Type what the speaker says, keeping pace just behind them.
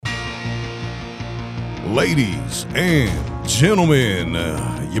Ladies and gentlemen,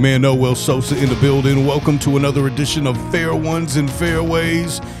 your man Noel Sosa in the building. Welcome to another edition of Fair Ones and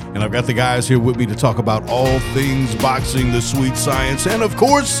Fairways. And I've got the guys here with me to talk about all things boxing, the sweet science, and of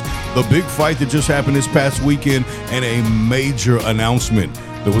course, the big fight that just happened this past weekend and a major announcement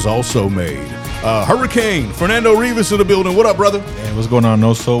that was also made. Hurricane Fernando Rivas in the building. What up, brother? Hey, what's going on,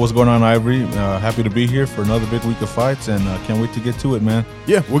 Noso? What's going on, Ivory? Happy to be here for another big week of fights, and can't wait to get to it, man.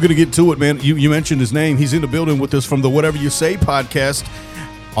 Yeah, we're going to get to it, man. You mentioned his name. He's in the building with us from the Whatever You Say podcast.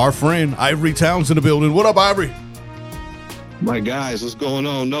 Our friend, Ivory Towns in the building. What up, Ivory? My guys, what's going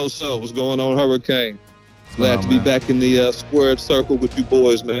on? What's going on, Hurricane? Glad to be back in the squared circle with you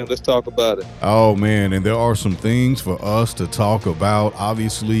boys, man. Let's talk about it. Oh, man, and there are some things for us to talk about.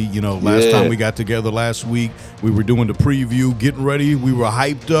 Obviously, last time we got together last week, we were doing the preview, getting ready. We were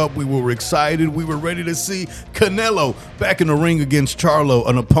hyped up. We were excited. We were ready to see Canelo back in the ring against Charlo,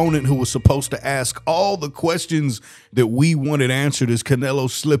 an opponent who was supposed to ask all the questions that we wanted answered. Is Canelo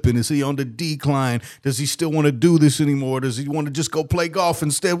slipping? Is he on the decline? Does he still want to do this anymore? Does he want to just go play golf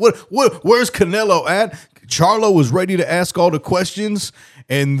instead? Where's Canelo at? Charlo was ready to ask all the questions,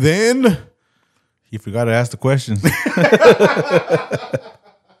 and then he forgot to ask the questions. That's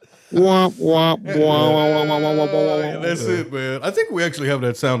it, man. I think we actually have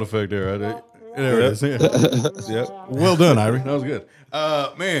that sound effect there. Right? There it is. Yeah. Yep. Well done, Ivory. That was good.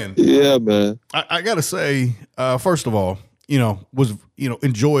 Man. Yeah, man. I gotta say, first of all,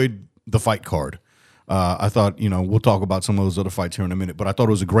 enjoyed the fight card. I thought, we'll talk about some of those other fights here in a minute, but I thought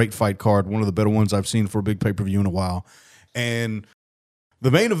it was a great fight card, one of the better ones I've seen for a big pay-per-view in a while. And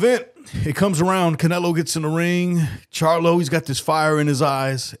the main event, it comes around, Canelo gets in the ring, Charlo, he's got this fire in his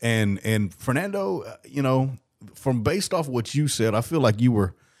eyes, and Fernando, from based off what you said, I feel like you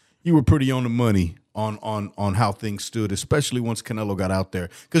were pretty on the money on how things stood, especially once Canelo got out there.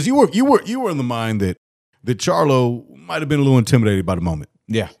 Because you were in the mind that Charlo might have been a little intimidated by the moment.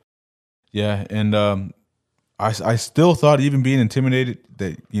 Yeah. Yeah, and I still thought, even being intimidated,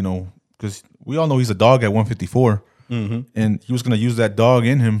 that, because we all know he's a dog at 154, and he was going to use that dog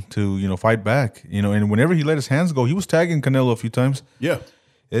in him to, fight back, and whenever he let his hands go, he was tagging Canelo a few times. Yeah.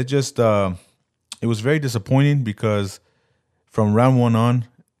 It just, it was very disappointing because from round one on,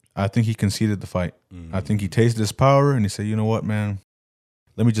 I think he conceded the fight. Mm-hmm. I think he tasted his power, and he said, you know what, man,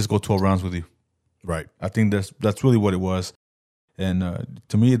 let me just go 12 rounds with you. Right. I think that's really what it was. And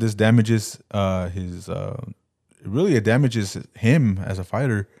to me, this damages it damages him as a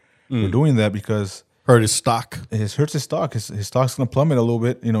fighter for doing that, because hurt his stock. It hurts his stock. His stock's going to plummet a little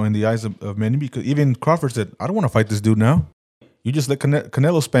bit, in the eyes of many, because even Crawford said, I don't want to fight this dude now. You just let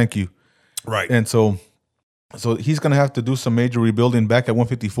Canelo spank you. Right. And so he's going to have to do some major rebuilding back at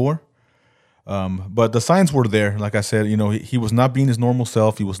 154. But the signs were there. Like I said, he was not being his normal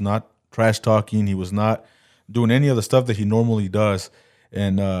self. He was not trash talking. He was not doing any of the stuff that he normally does.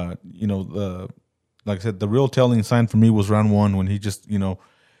 And, like I said, the real telling sign for me was round one, when he just,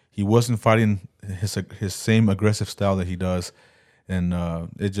 he wasn't fighting his same aggressive style that he does. And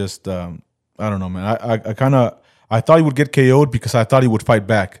it just, I don't know, man. I thought he would get KO'd because I thought he would fight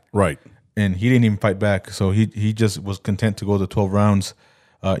back. Right. And he didn't even fight back. So he just was content to go the 12 rounds.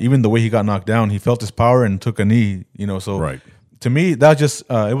 Even the way he got knocked down, he felt his power and took a knee, so. Right. To me, that just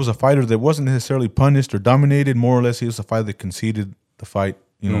it was a fighter that wasn't necessarily punished or dominated. More or less, he was a fighter that conceded the fight,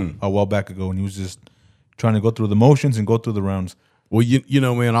 a while back ago, and he was just trying to go through the motions and go through the rounds. Well,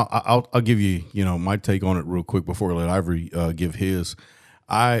 man, I'll give you, my take on it real quick before I let Ivory give his.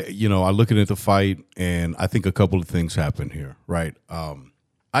 I looking at the fight, and I think a couple of things happened here, right?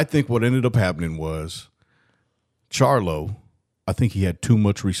 I think what ended up happening was Charlo, I think he had too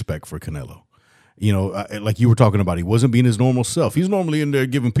much respect for Canelo. Like you were talking about, he wasn't being his normal self. He's normally in there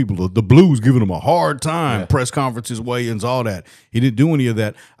giving people the blues, giving them a hard time, press conferences, weigh-ins, all that. He didn't do any of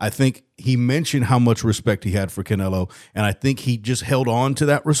that. I think he mentioned how much respect he had for Canelo, and I think he just held on to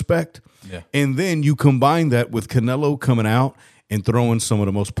that respect. Yeah. And then you combine that with Canelo coming out and throwing some of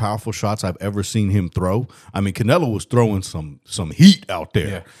the most powerful shots I've ever seen him throw. I mean, Canelo was throwing some heat out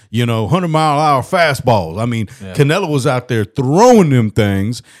there. 100-mile-an-hour fastballs. I mean, Canelo was out there throwing them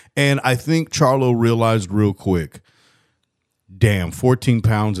things, and I think Charlo realized real quick, damn, 14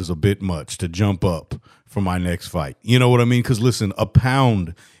 pounds is a bit much to jump up for my next fight. You know what I mean? Because, listen, a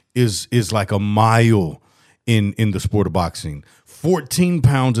pound is like a mile in the sport of boxing. 14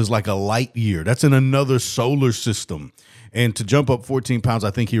 pounds is like a light year. That's in another solar system. And to jump up 14 pounds,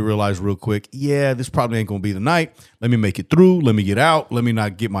 I think he realized real quick, yeah, this probably ain't going to be the night. Let me make it through. Let me get out. Let me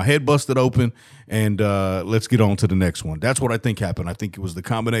not get my head busted open. And let's get on to the next one. That's what I think happened. I think it was the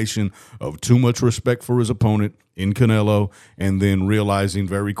combination of too much respect for his opponent in Canelo and then realizing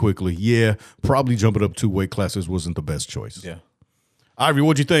very quickly, yeah, probably jumping up 2 weight classes wasn't the best choice. Yeah. Ivory,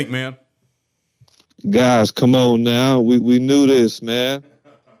 what'd you think, man? Guys, come on now. We knew this, man.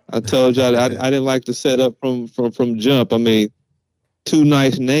 I told y'all I didn't like the setup from jump. I mean, 2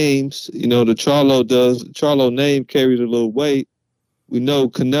 nice names. You know, the Charlo name carries a little weight. We know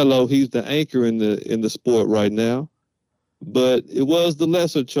Canelo, he's the anchor in the sport right now. But it was the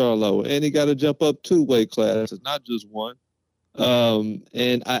lesser Charlo, and he got to jump up 2 weight classes, not just 1.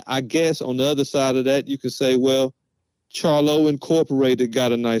 And I guess on the other side of that, you could say, well, Charlo Incorporated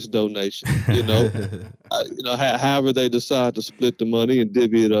got a nice donation, you know. However they decide to split the money and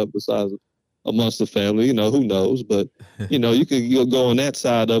divvy it up amongst the family, you know, who knows. But, you know, you'll go on that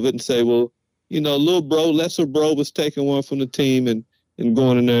side of it and say, well, you know, lesser bro was taking one from the team and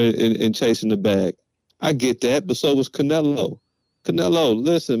going in there and chasing the bag. I get that, but so was Canelo. Canelo,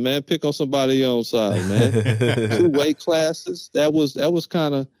 listen, man, pick on somebody your own side, man. 2 weight classes, that was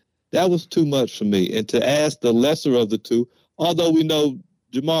too much for me. And to ask the lesser of the 2, although we know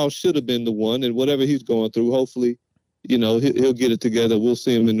Jermell should have been the one, and whatever he's going through, hopefully, you know, he'll get it together. We'll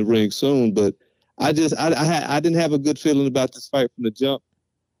see him in the ring soon. But I didn't have a good feeling about this fight from the jump.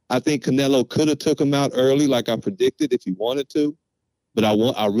 I think Canelo could have took him out early, like I predicted, if he wanted to. But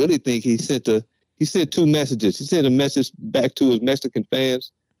I really think he sent 2 messages. He sent a message back to his Mexican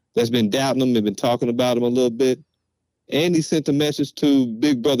fans that's been doubting him and been talking about him a little bit. And he sent a message to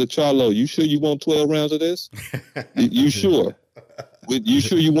Big Brother Charlo. You sure you want 12 rounds of this? You sure? You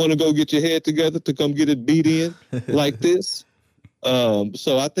sure you want to go get your head together to come get it beat in like this?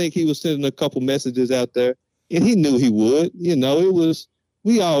 So I think he was sending a couple messages out there, and he knew he would. You know,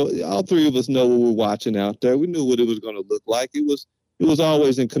 all 3 of us know what we're watching out there. We knew what it was going to look like. It was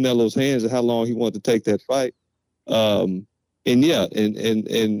always in Canelo's hands and how long he wanted to take that fight. And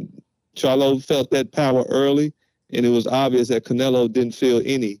Charlo felt that power early. And it was obvious that Canelo didn't feel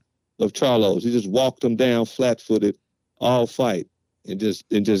any of Charlo's. He just walked him down flat-footed all fight and just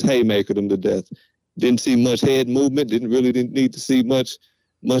haymakered him to death. Didn't see much head movement. Didn't need to see much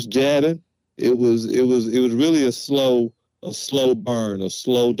jabbing. It was really a slow burn, a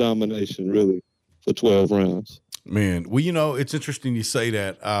slow domination, really, for 12 rounds. Man, well, you know, it's interesting you say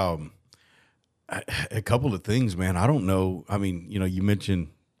that. A couple of things, man. I don't know. I mean, you know, you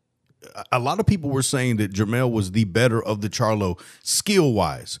mentioned. A lot of people were saying that Jermell was the better of the Charlo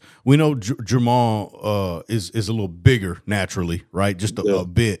skill-wise. We know Jermell is a little bigger naturally, right? Just a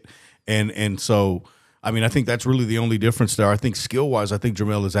bit. And so, I mean, I think that's really the only difference there. I think skill-wise, I think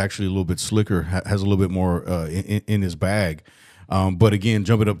Jermell is actually a little bit slicker, has a little bit more in his bag. But again,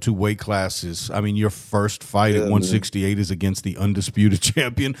 jumping up 2 weight classes, I mean, your first fight at 168 is against the undisputed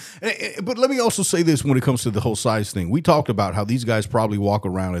champion. But let me also say this when it comes to the whole size thing. We talked about how these guys probably walk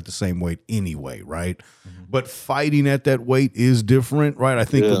around at the same weight anyway, right? Mm-hmm. But fighting at that weight is different, right? I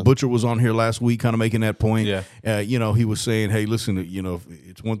think the Butcher was on here last week kind of making that point. Yeah. You know, he was saying, hey, listen, you know,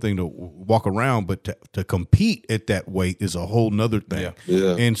 it's one thing to walk around, but to compete at that weight is a whole nother thing.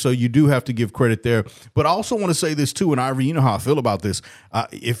 Yeah. And so you do have to give credit there. But I also want to say this too, and Ivory, you know how I feel about this.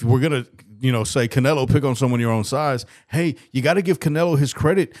 If we're going to, you know, say Canelo, pick on someone your own size, hey, you got to give Canelo his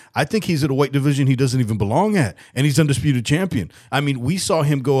credit. I think he's at a weight division he doesn't even belong at, and he's undisputed champion. I mean, we saw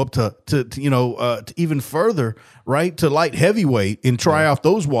him go up to even further, right, to light heavyweight and try out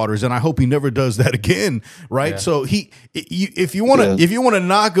those waters, and I hope he never does that again, right? Yeah. So if you want to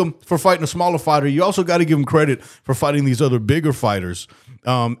knock him for fighting a smaller fighter, you also got to give him credit for fighting these other bigger fighters.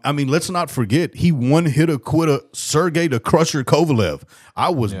 I mean, let's not forget, he one-hit quitter Sergey the Crusher Kovalev. I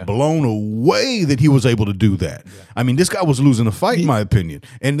was blown away that he was able to do that. Yeah. I mean, this guy was losing a fight, in my opinion,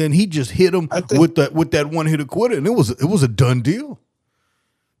 and then he just hit him with that one-hit quitter, and it was a done deal.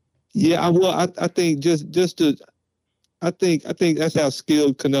 Yeah, I think I think that's how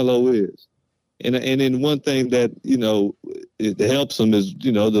skilled Canelo is, and then one thing that, you know, it helps him is,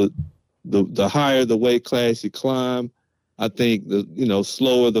 you know, the higher the weight class you climb. I think the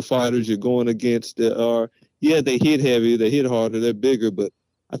slower the fighters you're going against they hit heavier, they hit harder, they're bigger, but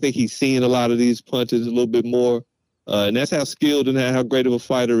I think he's seeing a lot of these punches a little bit more, and that's how skilled and how great of a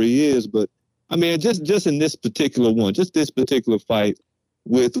fighter he is. But I mean, just in this particular one, just this particular fight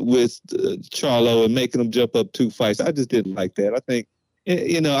with Charlo and making him jump up 2 fights, I just didn't like that. I think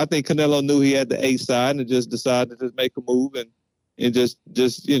Canelo knew he had the A side and just decided to just make a move and just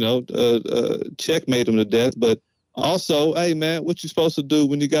checkmate him to death. But also, hey man, what you supposed to do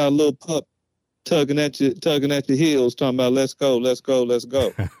when you got a little pup tugging at your heels, talking about let's go,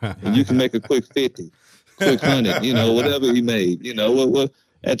 and you can make a quick 50, quick 100, whatever he made, what.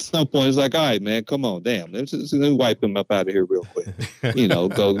 At some point, it's like, all right, man, come on, damn, let me wipe him up out of here real quick.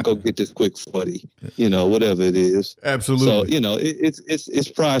 Go get this quick 40, whatever it is. Absolutely. So,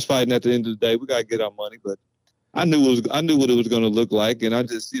 it's prize fighting at the end of the day. We gotta get our money, but I knew what it was going to look like, and I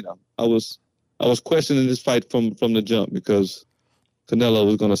just, I was questioning this fight from the jump because Canelo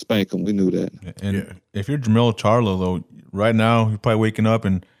was going to spank him. We knew that. And if you're Jermell Charlo, though, right now you're probably waking up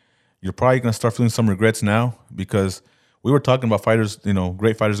and you're probably going to start feeling some regrets now because we were talking about fighters,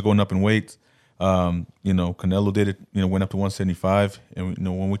 great fighters going up in weight. Canelo did it, went up to 175. And,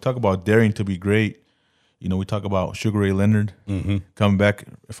 when we talk about daring to be great, we talk about Sugar Ray Leonard coming back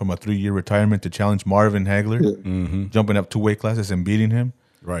from a 3-year retirement to challenge Marvin Hagler, jumping up 2 weight classes and beating him.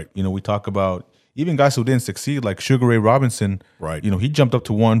 Right. We talk about even guys who didn't succeed, like Sugar Ray Robinson. Right. He jumped up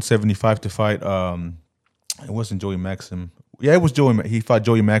to 175 to fight. It wasn't Joey Maxim. Yeah, it was Joey. He fought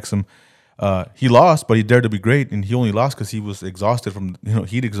Joey Maxim. He lost, but he dared to be great, and he only lost because he was exhausted from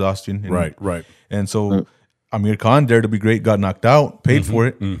heat exhaustion. Right. And so Amir Khan dared to be great, got knocked out, paid for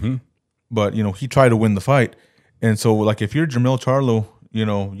it. But, he tried to win the fight. And so, like, if you're Jermell Charlo,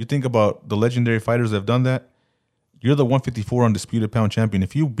 you think about the legendary fighters that have done that. You're the 154 undisputed pound champion.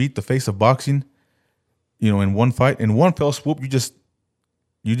 If you beat the face of boxing, in one fight, in one fell swoop, you just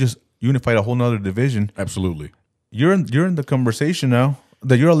unified a whole nother division. Absolutely. You're in the conversation now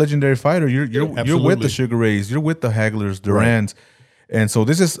that you're a legendary fighter. You're with the Sugar Rays. You're with the Haglers, Durans. Right. And so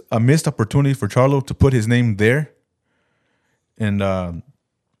this is a missed opportunity for Charlo to put his name there. And,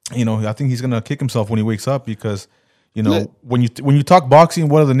 I think he's gonna kick himself when he wakes up because, when you talk boxing,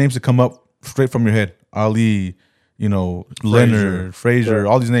 what are the names that come up straight from your head? Ali, Leonard, Frazier,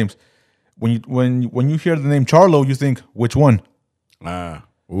 all these names. When you hear the name Charlo, you think which one? Right.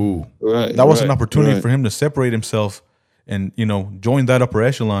 That was an opportunity for him to separate himself and join that upper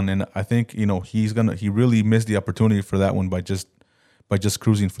echelon. And I think he really missed the opportunity for that one by just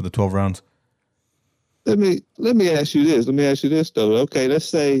cruising for the 12 rounds. Let me ask you this though. Okay, let's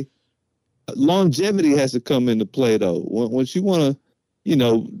say longevity has to come into play though. Once you want to,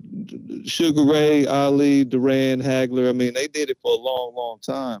 Sugar Ray, Ali, Duran, Hagler. I mean, they did it for a long, long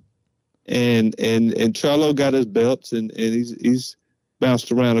time, and Charlo got his belts and he's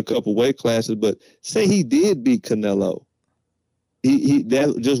bounced around a couple weight classes. But say he did beat Canelo, he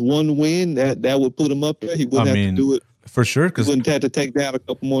that just one win that would put him up there. He wouldn't have to do it. For sure, because wouldn't have to take down a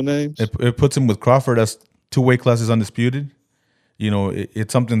couple more names. It puts him with Crawford as 2 weight classes undisputed.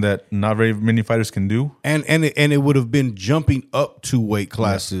 It's something that not very many fighters can do. And it would have been jumping up 2 weight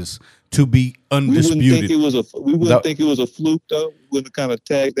classes to be undisputed. We wouldn't think it was a fluke though. We wouldn't kind of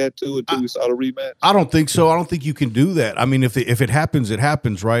tag that too until we saw the rematch. I don't think so. I don't think you can do that. I mean, if it happens, it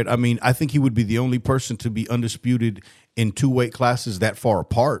happens, right? I mean, I think he would be the only person to be undisputed in 2 weight classes that far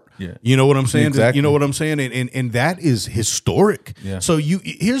apart. Yeah. You know what I'm saying? Exactly. You know what I'm saying? And that is historic. Yeah. So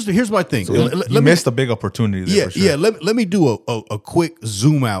here's my thing. So let missed a big opportunity there. Yeah, for sure. yeah. Let me do a quick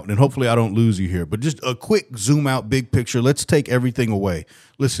zoom out, and hopefully I don't lose you here. But just a quick zoom out, big picture. Let's take everything away.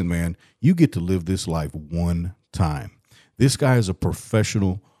 Listen, man, you get to live this life one time. This guy is a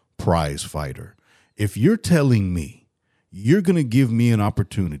professional prize fighter. If you're telling me you're going to give me an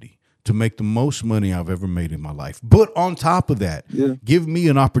opportunity to make the most money I've ever made in my life, but on top of that, give me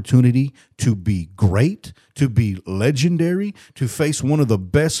an opportunity to be great, to be legendary, to face one of the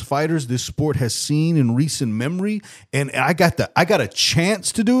best fighters this sport has seen in recent memory, and I got a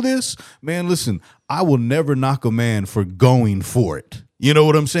chance to do this, man, listen, I will never knock a man for going for it. You know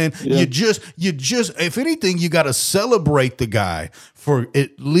what I'm saying? Yeah. You just, if anything, you got to celebrate the guy for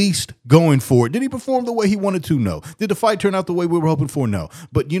at least going for it. Did he perform the way he wanted to? No. Did the fight turn out the way we were hoping for? No.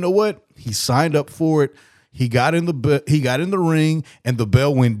 But you know what? He signed up for it. He got in the ring, and the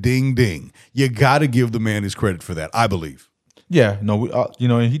bell went ding ding. You got to give the man his credit for that, I believe. Yeah, no,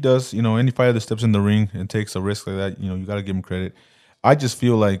 and he does. Any fighter that steps in the ring and takes a risk like that, you got to give him credit. I just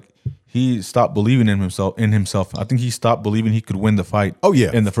feel like he stopped believing in himself. I think he stopped believing he could win the fight. Oh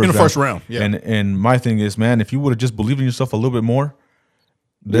yeah, in the first round. Yeah. And my thing is, man, if you would have just believed in yourself a little bit more,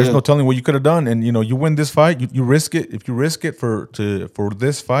 there's no telling what you could have done. And you win this fight, you risk it. If you risk it for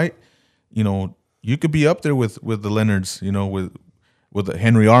this fight, you could be up there with the Leonards, with the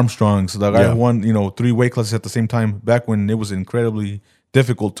Henry Armstrongs. The guy who won 3 weight classes at the same time back when it was incredibly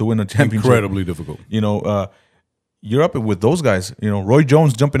difficult to win a championship. Incredibly difficult. You're up with those guys. Roy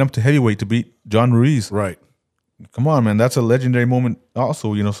Jones jumping up to heavyweight to beat John Ruiz. Right. Come on, man. That's a legendary moment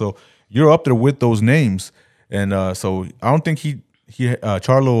also, so you're up there with those names. And so I don't think he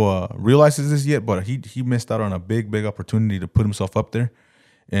Charlo realizes this yet, but he missed out on a big opportunity to put himself up there.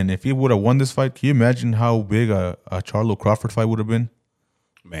 And if he would have won this fight, can you imagine how big a Charlo Crawford fight would have been?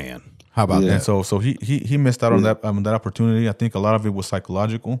 Man, how about that? And so he missed out on that opportunity. I think a lot of it was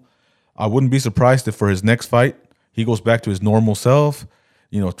psychological. I wouldn't be surprised if for his next fight he goes back to his normal self,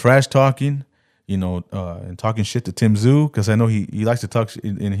 trash talking, and talking shit to Tim Tszyu, because I know he likes to talk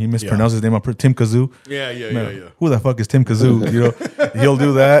and he mispronounces his name. Tim Tszyu. Yeah. Who the fuck is Tim Tszyu? He'll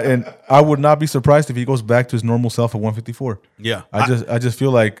do that, and I would not be surprised if he goes back to his normal self at 154. Yeah, I just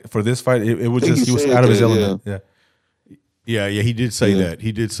feel like for this fight, it was just he was out of his element. Yeah, he did say that.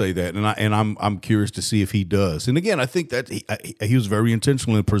 He did say that, and I'm curious to see if he does. And again, I think that he was very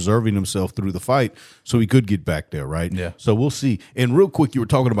intentional in preserving himself through the fight, so he could get back there, right? Yeah. So we'll see. And real quick, you were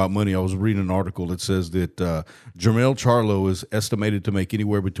talking about money. I was reading an article that says that Jermell Charlo is estimated to make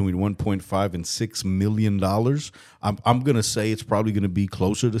anywhere between $1.5 and $6 million. I'm going to say it's probably going to be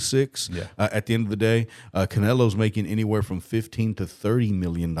closer to $6 at the end of the day. Canelo's making anywhere from $15 to $30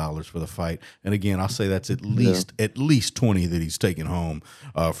 million for the fight. And again, I'll say that's at least 20 that he's taking home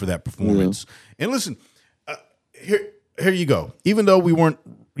for that performance. And listen, here you go. Even though we weren't,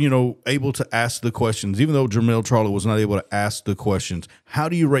 able to ask the questions, even though Jermell Charlo was not able to ask the questions, how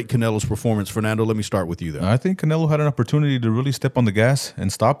do you rate Canelo's performance? Fernando, let me start with you there. I think Canelo had an opportunity to really step on the gas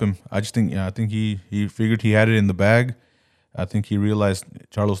and stop him. I think he figured he had it in the bag. I think he realized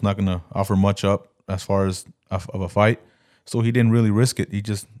Charlo's not going to offer much up as far as of a fight, so he didn't really risk it. He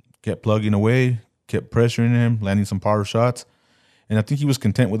just kept plugging away, kept pressuring him, landing some power shots, and I think he was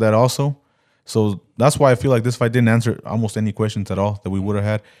content with that also. So that's why I feel like this fight didn't answer almost any questions at all that we would have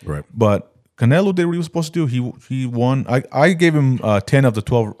had. Right. But Canelo did what he was supposed to do. He won. I gave him 10 of the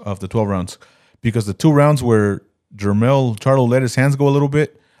 12 rounds, because the 2 rounds where Jermell Charlo let his hands go a little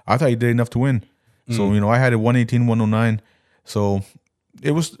bit, I thought he did enough to win. So I had it 118, 109. So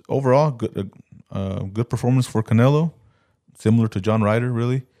it was overall good, good performance for Canelo, similar to John Ryder,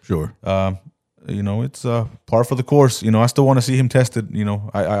 really. Sure. It's par for the course. I still want to see him tested.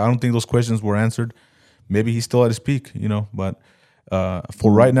 I don't think those questions were answered. Maybe he's still at his peak. But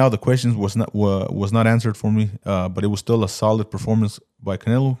for right now, the questions was not answered for me. But it was still a solid performance by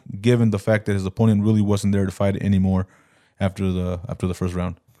Canelo, given the fact that his opponent really wasn't there to fight anymore after the first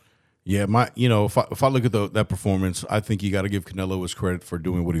round. Yeah, if I look at that performance, I think you got to give Canelo his credit for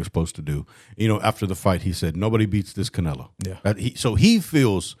doing what he was supposed to do. After the fight, he said nobody beats this Canelo. Yeah. So he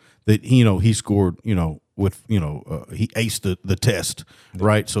feels that he scored with he aced the test,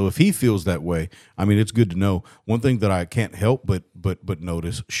 right? So if he feels that way, I mean, it's good to know. One thing that I can't help but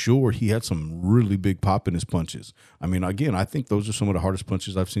notice, sure, he had some really big pop in his punches. I mean, again, I think those are some of the hardest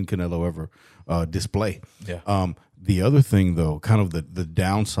punches I've seen Canelo ever display. Yeah. The other thing, though, kind of the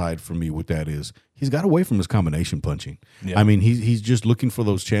downside for me with that is he's got away from his combination punching. Yeah. I mean, he's just looking for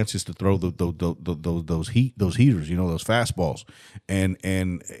those chances to throw those heaters, those fastballs,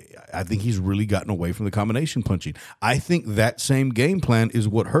 and I think he's really gotten away from the combination punching. I think that same game plan is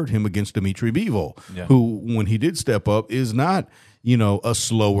what hurt him against Dimitri Bivol, who, when he did step up, is not a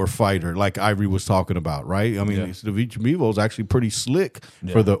slower fighter like Ivory was talking about, right? I mean, Dimitri Bivol is actually pretty slick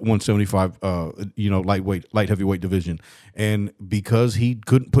for the 175, light heavyweight division. And because he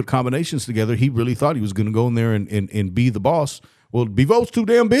couldn't put combinations together, he really thought he was going to go in there and be the boss. Well, Bivol's too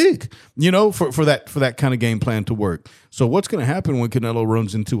damn big, for that kind of game plan to work. So what's going to happen when Canelo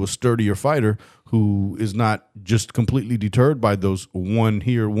runs into a sturdier fighter who is not just completely deterred by those one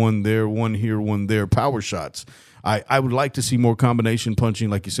here, one there, one here, one there power shots? I would like to see more combination punching.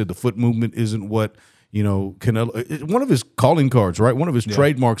 Like you said, the foot movement isn't what, Canelo, one of his calling cards, right? One of his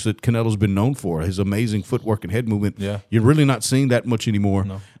trademarks that Canelo's been known for, his amazing footwork and head movement. Yeah. You're really not seeing that much anymore.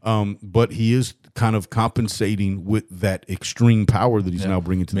 No. But he is kind of compensating with that extreme power that he's now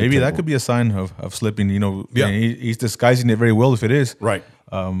bringing to the table. Maybe that could be a sign of slipping, he's disguising it very well if it is. Right.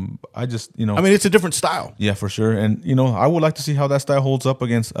 I just, I mean, it's a different style. Yeah, for sure. And, I would like to see how that style holds up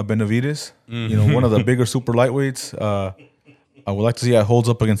against a Benavidez, one of the bigger super lightweights. I would like to see how it holds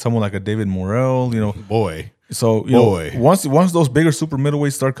up against someone like a David Morrell, Boy. So, once those bigger super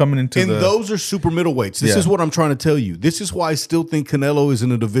middleweights start coming into those are super middleweights. This is what I'm trying to tell you. This is why I still think Canelo is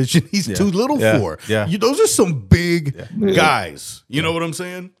in a division he's too little for. Yeah. Those are some big guys. You know what I'm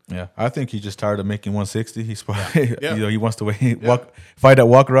saying? Yeah. I think he's just tired of making 160. He's probably, he wants to fight at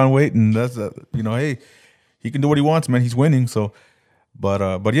walk-around weight, and that's, hey, he can do what he wants, man. He's winning, so...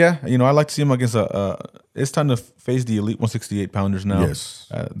 But yeah, I like to see him against it's time to face the elite 168 pounders now. Yes.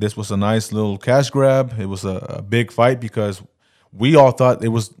 This was a nice little cash grab. It was a big fight because we all thought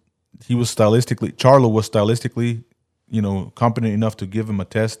Charlo was stylistically, competent enough to give him a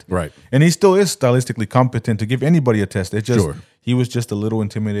test. Right. And he still is stylistically competent to give anybody a test. It's just Sure. he was just a little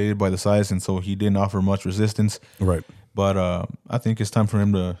intimidated by the size, and so he didn't offer much resistance. Right. But I think it's time for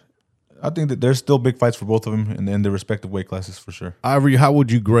him to. I think that there's still big fights for both of them in their respective weight classes for sure. Ivory, how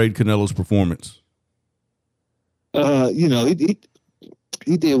would you grade Canelo's performance?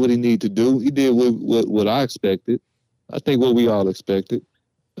 He did what he needed to do. He did what I expected. I think what we all expected.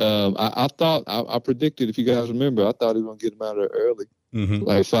 I predicted, if you guys remember, I thought he was going to get him out of there early. Mm-hmm.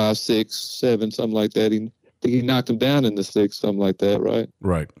 Like 5, 6, 7, something like that. I think he knocked him down in the 6, something like that, right?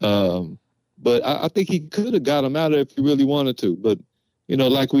 Right. But I think he could have got him out of there if he really wanted to. But,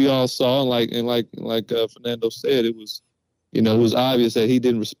 like we all saw, and like Fernando said, it was obvious that he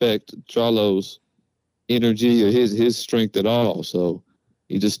didn't respect Charlo's energy or his strength at all. So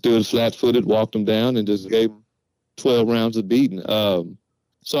he just stood flat-footed, walked him down, and just gave him 12 rounds of beating.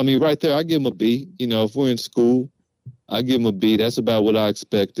 So, I mean, right there, I give him a B. If we're in school, I give him a B. That's about what I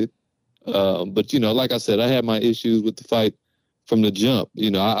expected. But, like I said, I had my issues with the fight from the jump.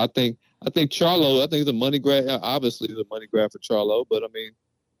 I think Charlo, I think it's a money grab. Obviously, it's a money grab for Charlo. But, I mean,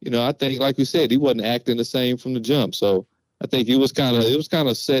 I think, like you said, he wasn't acting the same from the jump. So I think it was kind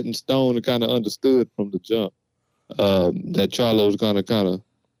of set in stone and kind of understood from the jump that Charlo was going to kind of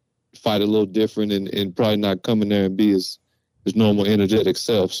fight a little different and probably not come in there and be his normal energetic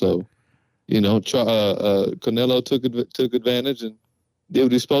self. So, Canelo took advantage and did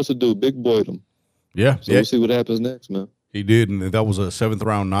what he's supposed to do. Big boyed him. Yeah. So we'll see what happens next, man. He did, and that was a 7th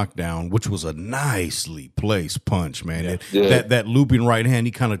round knockdown, which was a nicely placed punch, man. Yeah. That looping right hand,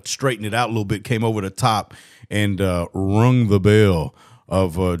 he kind of straightened it out a little bit, came over the top, and rung the bell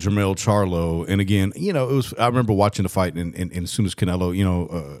of Jermell Charlo. And again, it was. I remember watching the fight, and as soon as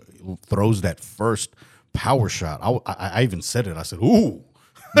Canelo, throws that first power shot, I even said it. I said, "Ooh."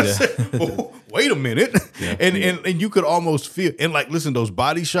 I said, oh, wait a minute. Yeah. And you could almost feel, and like, listen, those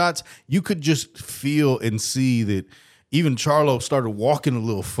body shots, you could just feel and see that even Charlo started walking a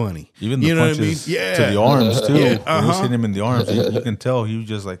little funny. Even the punches to the arms, too. Yeah. When he was hitting him in the arms, you can tell he was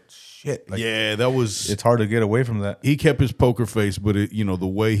just like, shit. Like, that was... It's hard to get away from that. He kept his poker face, but the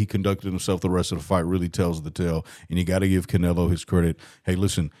way he conducted himself the rest of the fight really tells the tale. And you got to give Canelo his credit. Hey,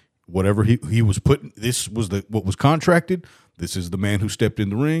 listen, whatever he was putting, this was what was contracted. This is the man who stepped in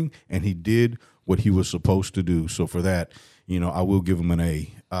the ring, and he did what he was supposed to do. So for that, I will give him an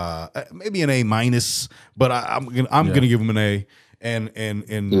A, maybe an A minus, but I'm gonna give him an A, and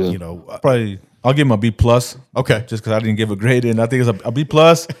probably I'll give him a B plus. Okay, just because I didn't give a grade, and I think it's a B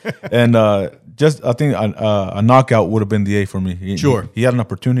plus, and I think a knockout would have been the A for me. Sure, he had an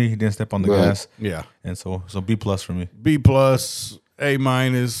opportunity, he didn't step on the gas. Yeah, and so B plus for me. B plus, A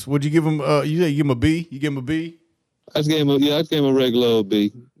minus. Would you give him? You give him a B? You give him a B? I just gave him a regular old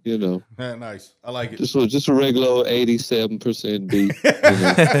B. Nice. I like it. Just a regular 87% B.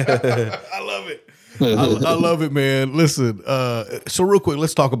 I love it. I love it, man. Listen, so real quick,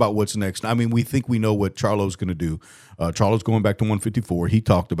 let's talk about what's next. I mean, we think we know what Charlo's going to do. Charlo's going back to 154. He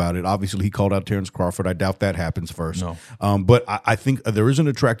talked about it. Obviously, he called out Terrence Crawford. I doubt that happens first. No. But I think there is an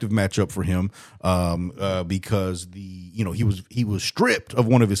attractive matchup for him because he was stripped of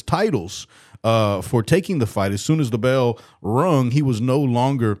one of his titles for taking the fight. As soon as the bell rung, he was no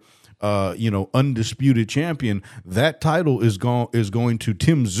longer undisputed champion. That title is going to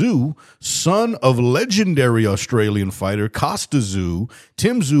Tim Tszyu, son of legendary Australian fighter Costa Tszyu.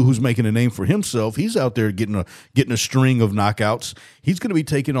 Tim Tszyu, who's making a name for himself, he's out there getting a string of knockouts. He's going to be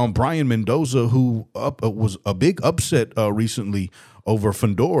taking on Brian Mendoza, who was a big upset recently over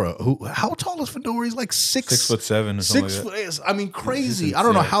Fundora. How tall is Fundora? He's like 6'7" or something. 6 foot. I mean, crazy. I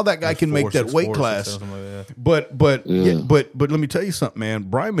don't know how that guy can make that weight class. But let me tell you something, man.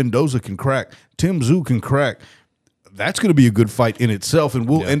 Brian Mendoza can crack. Tim Tszyu can crack. That's going to be a good fight in itself, and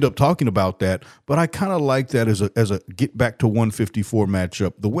we'll end up talking about that. But I kind of like that as a get back to 154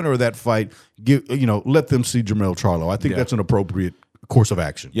 matchup. The winner of that fight, let them see Jermell Charlo. I think that's an appropriate course of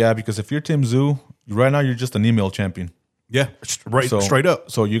action. Yeah, because if you're Tim Tszyu, right now you're just an email champion. Yeah, straight up.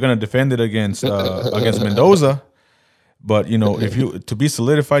 So you're gonna defend it against Mendoza, but if you to be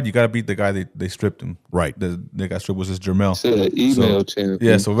solidified, you gotta beat the guy they stripped him. Right, they got stripped was his Jermell. Email champion.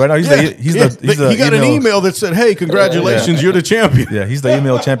 Yeah, so right now he got an email that said, "Hey, congratulations, you're the champion." Yeah, he's the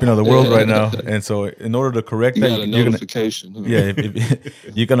email champion of the world right now, and so in order to correct that, you're notification.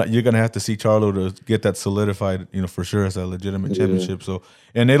 You're gonna have to see Charlo to get that solidified, for sure as a legitimate championship. So.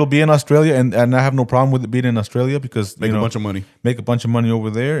 And it'll be in Australia, and I have no problem with it being in Australia because make a bunch of money. Make a bunch of money over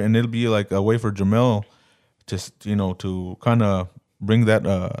there, and it'll be like a way for Jermell to kind of bring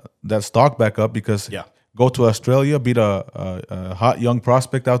that stock back up because go to Australia, beat a hot young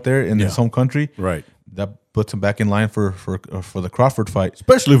prospect out there in his home country. Right. that puts him back in line for the Crawford fight.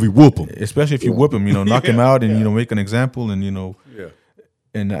 Especially if we whoop him. Especially if you whip him, knock him out and make an example, and Yeah.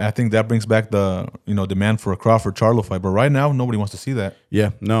 And I think that brings back the demand for a Crawford Charlo fight. But right now, nobody wants to see that.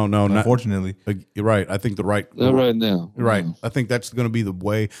 Yeah, no, Unfortunately, you're right. I think Not right now. Right. No. I think that's going to be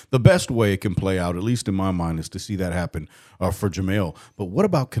the best way it can play out, at least in my mind, is to see that happen for Jermell. But what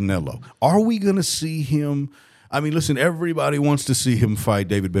about Canelo? Are we going to see him? I mean, listen, everybody wants to see him fight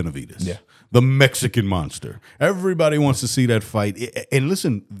David Benavidez. Yeah. The Mexican monster. Everybody wants to see that fight. And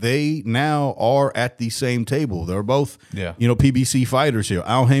listen, they now are at the same table. They're both, PBC fighters here,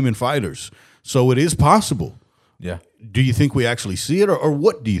 Al Haymon fighters. So it is possible. Yeah. Do you think we actually see it, or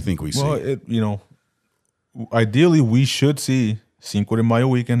what do you think we see? Well, ideally, we should see Cinco de Mayo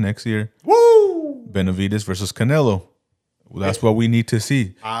weekend next year. Woo! Benavidez versus Canelo. Well, that's what we need to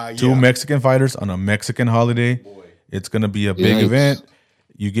see. Two Yeah. Mexican fighters on a Mexican holiday. It's going to be a big event.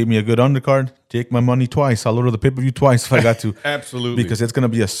 You give me a good undercard, take my money twice. I'll order the pay-per-view twice if I got to. Absolutely. Because it's going to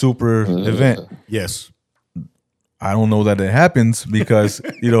be a super event. Yes. I don't know that it happens because,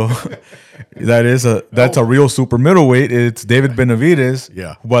 that's a real super middleweight. It's David Benavidez.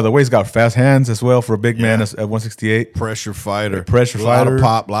 Yeah. Who, by the way, has got fast hands as well for a big man at 168. Pressure fighter. Pressure A lot fighter. of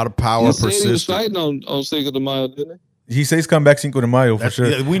pop, a lot of power, He said he was persistent. fighting on Cinco de Mayo, didn't he? He says he's coming back Cinco de Mayo for sure.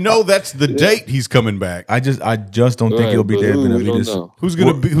 Yeah, we know that's the date he's coming back. I just don't think Right, it'll be but David we don't Benavidez. know. Who's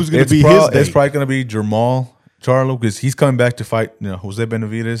gonna be his It's date? probably gonna be Jermell Charlo because he's coming back to fight Jose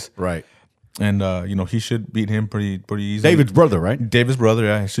Benavidez, Right. and he should beat him pretty easily. David's brother, right? David's brother,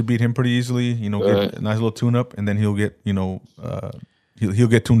 yeah, he should beat him pretty easily. Get Right. a nice little tune up, and then he'll get he'll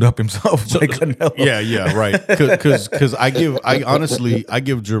get tuned up himself. Like Canelo. Yeah, right. Because I honestly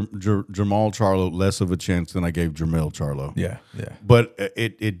give Jermell Charlo less of a chance than I gave Jermell Charlo. yeah. But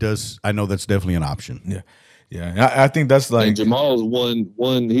it does. I know that's definitely an option. Yeah. I think that's like And Jamal's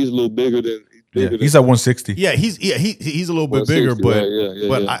one. He's a little bigger than. he's at 160. Yeah, he's a little bit bigger, 160, but right, yeah,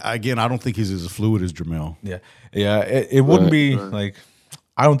 but yeah. I don't think he's as fluid as Jermell. Yeah. It wouldn't Right, be right. like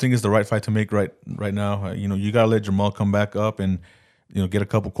I don't think it's the right fight to make right now. You gotta let Jermell come back up and get a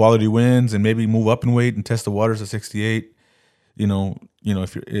couple quality wins and maybe move up in weight and test the waters at 68.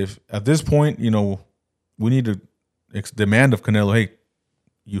 If at this point we need to demand of Canelo, hey,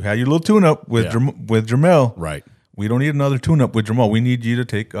 you had your little tune up with with Jermell. Right. We don't need another tune up with Jermell. We need you to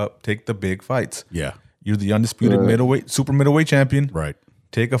take the big fights. Yeah. You're the undisputed super middleweight champion. Right.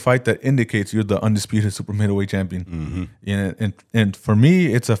 Take a fight that indicates you're the undisputed super middleweight champion. Mm-hmm. And for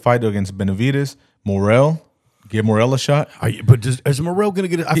me, it's a fight against Benavidez, Morel. Give Morel a shot. Is Morel going to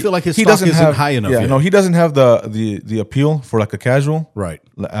get it? I feel like his he stock doesn't isn't have high enough Yeah, yet. no, he doesn't have the appeal for like a casual, Right.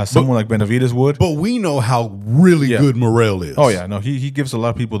 as someone like Benavidez would. But we know how really good Morel is. Oh yeah, no, he gives a lot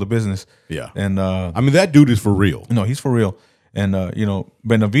of people the business. Yeah. And I mean, that dude is for real. no, he's for real. And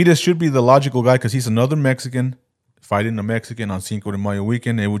Benavidez should be the logical guy because he's another Mexican fighting a Mexican on Cinco de Mayo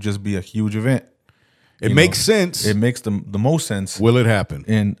weekend. It would just be a huge event. It makes sense. It makes the most sense. Will it happen?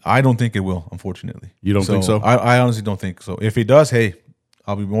 And I don't think it will, unfortunately. You don't think so? I honestly don't think so. If it does, hey,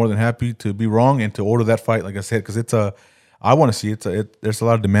 I'll be more than happy to be wrong and to order that fight, like I said, because I want to see it. There's a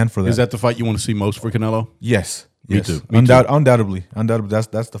lot of demand for that. Is that the fight you want to see most for Canelo? Yes. Me Yes. too. Undoubtedly.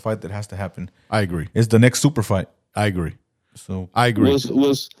 That's the fight that has to happen. I agree. It's the next super fight. I agree. So I agree.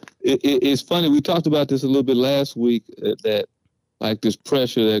 It's funny. We talked about this a little bit last week that like this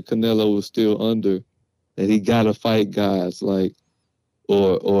pressure that Canelo was still under, that he got to fight guys like,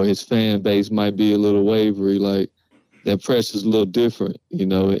 or his fan base might be a little wavery. Like that pressure's a little different, in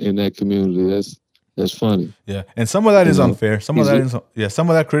that community. That's funny. yeah, and some of that is You know, unfair. Some of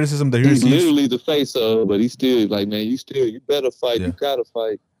that criticism that he He's receives. literally the face of, but he's still like, man, you better fight. Yeah. You gotta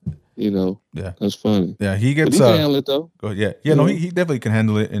fight. Yeah. That's funny. Yeah, he But gets. he can handle it though. Go ahead. Yeah. No, he definitely can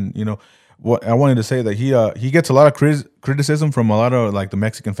handle it. And what I wanted to say that he gets a lot of criticism from a lot of like the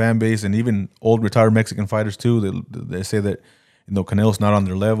Mexican fan base and even old retired Mexican fighters too. They say that Canelo's not on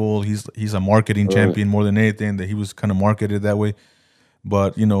their level. He's a marketing champion more than anything. That he was kind of marketed that way.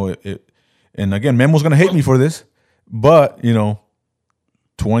 But and again, Memo's gonna hate me for this. But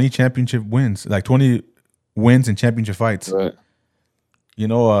 20 championship wins, like 20 wins in championship fights. Right.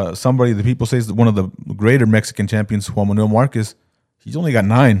 Somebody the people say is one of the greater Mexican champions, Juan Manuel Marquez. He's only got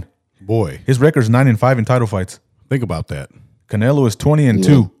 9. Boy, His record's 9-5 in title fights. think about that. Canelo is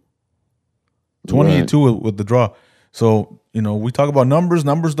 20-2. 20-2 with the draw. So, we talk about numbers.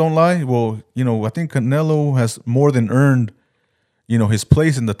 Numbers don't lie. Well, I think Canelo has more than earned, his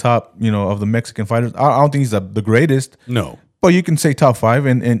place in the top, of the Mexican fighters. I don't think he's the greatest. No. But you can say top 5,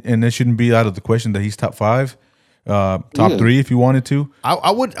 and it shouldn't be out of the question that he's top 5. Top 3 if you wanted to.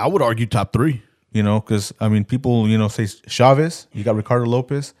 I would argue top 3. Because, people, say Chavez. You got Ricardo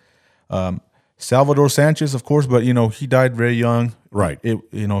Lopez. Salvador Sanchez, of course, but he died very young. Right.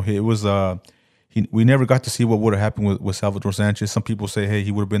 It was we never got to see what would have happened with Salvador Sanchez. Some people say, hey,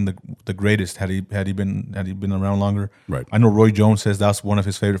 he would have been the greatest had he been around longer. Right. I know Roy Jones says that's one of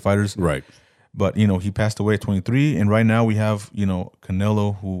his favorite fighters. Right. But he passed away at 23, and right now we have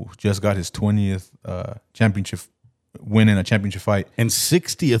Canelo, who just got his 20th championship win in a championship fight and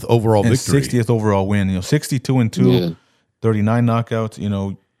 60th overall victory. 60th overall win. 62-2, 39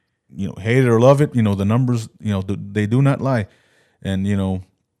 knockouts. Hate it or love it. The numbers. They do not lie, and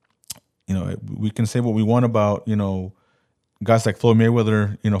we can say what we want about guys like Floyd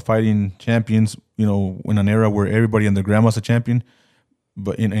Mayweather. Fighting champions. In an era where everybody and their grandma's a champion.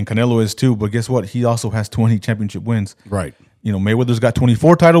 But and Canelo is too. But guess what? He also has 20 championship wins. Right. Mayweather's got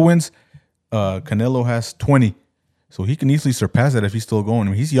 24 title wins. Canelo has 20. So he can easily surpass that if he's still going.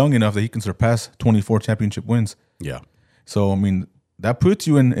 I mean, he's young enough that he can surpass 24 championship wins. Yeah. So, that puts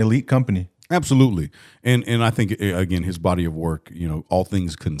you in elite company. Absolutely. And I think, again, his body of work, all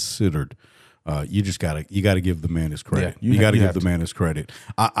things considered, you got to give the man his credit. Yeah, you got to give the man his credit.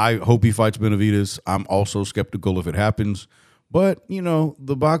 I hope he fights Benavidez. I'm also skeptical if it happens. But,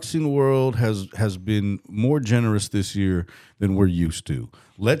 the boxing world has been more generous this year than we're used to.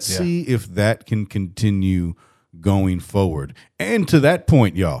 Let's see if that can continue going forward. And to that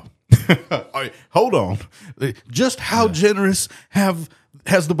point, y'all, all right, hold on. Just how generous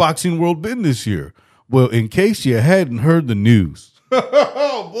has the boxing world been this year? Well, in case you hadn't heard the news,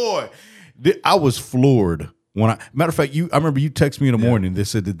 oh boy, I was floored. Matter of fact, I remember you texted me in the morning. They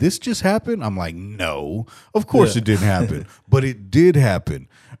said, "Did this just happen?" I'm like, "No, of course it didn't happen," but it did happen.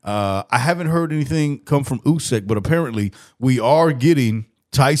 I haven't heard anything come from Usyk, but apparently we are getting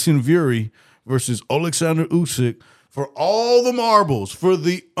Tyson Fury versus Alexander Usyk for all the marbles for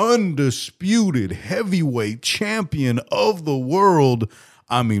the undisputed heavyweight champion of the world.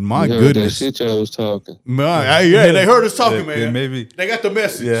 I mean, my goodness. That shit y'all was talking. They heard us talking, man. Yeah, maybe. They got the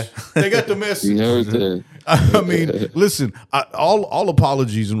message. Yeah. They got the message. You heard that. I mean, listen, all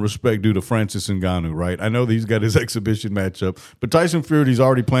apologies and respect due to Francis Ngannou, right? I know that he's got his exhibition matchup, but Tyson Fury's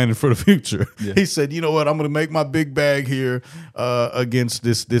already planning for the future. Yeah. He said, you know what, I'm going to make my big bag here against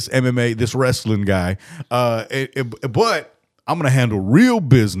this MMA, this wrestling guy. But I'm going to handle real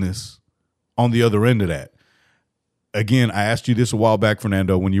business on the other end of that. Again, I asked you this a while back,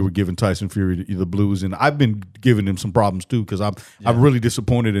 Fernando, when you were giving Tyson Fury the blues, and I've been giving him some problems too because I'm really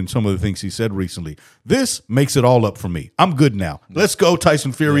disappointed in some of the things he said recently. This makes it all up for me. I'm good now. Let's go,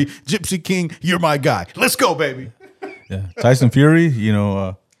 Tyson Fury, Gypsy King. You're my guy. Let's go, baby. Yeah, Tyson Fury.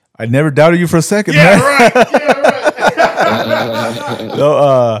 I never doubted you for a second. Yeah, man. right. Yeah, right.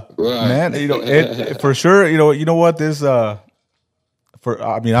 So, Right. man, for sure. You know what this. I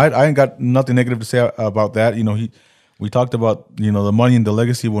ain't got nothing negative to say about that. We talked about, the money and the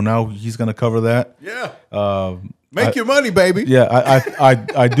legacy. Well, now he's going to cover that. Yeah. Make your money, baby. Yeah,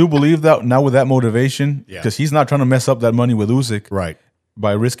 I do believe that now with that motivation, because he's not trying to mess up that money with Usyk, Right.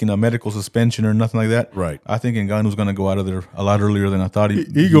 by risking a medical suspension or nothing like that. Right. I think Ngannou's going to go out of there a lot earlier than I thought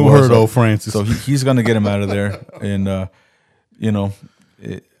he gonna was. hurt old Francis. So he's going to get him out of there, and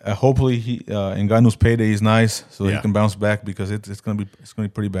hopefully Ngannou's payday is nice, so he can bounce back because it's going to be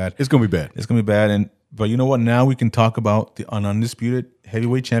pretty bad. It's gonna be bad. It's going to be bad, but you know what? Now we can talk about an undisputed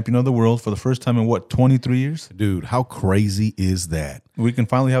heavyweight champion of the world for the first time in 23 years? Dude, how crazy is that? We can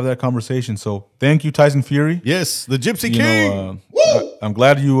finally have that conversation. So thank you, Tyson Fury. Yes, the Gypsy King. I'm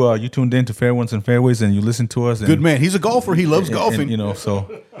glad you tuned in to Fair Ones and Fairways and you listened to us. Good man. He's a golfer. He loves golfing.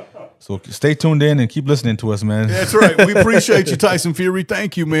 So stay tuned in and keep listening to us, man. That's right. We appreciate you, Tyson Fury.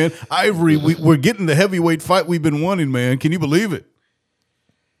 Thank you, man. Ivory, we're getting the heavyweight fight we've been wanting, man. Can you believe it?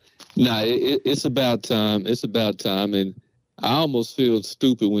 Nah, it's about time. It's about time, and I almost feel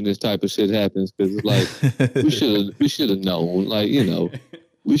stupid when this type of shit happens because it's like we should have known. Like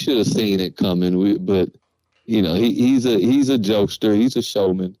we should have seen it coming. But he's a jokester. He's a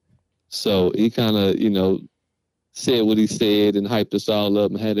showman. So he kind of said what he said and hyped us all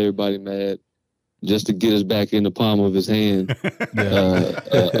up and had everybody mad just to get us back in the palm of his hand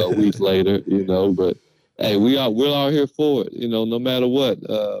a week later. But hey, we're all here for it. No matter what.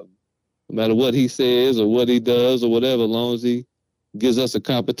 No matter what he says or what he does or whatever, as long as he gives us a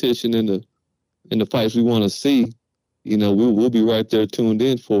competition in the fights we want to see, we'll be right there tuned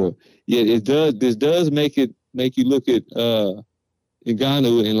in for it. Yeah, this does make you look at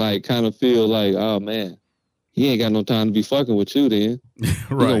Ngannou and like kind of feel like, oh man, he ain't got no time to be fucking with you then. Right.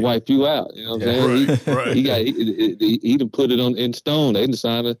 He gonna wipe you out. You know what I'm saying? Right. He done put it in stone. They done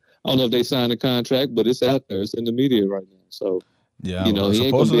signed I don't know if they signed a contract, but it's out there. It's in the media right now. So he ain't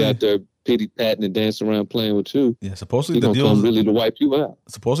gonna be out there pity patting and dancing around playing with you. Yeah, supposedly He's the gonna come deal's really to wipe you out.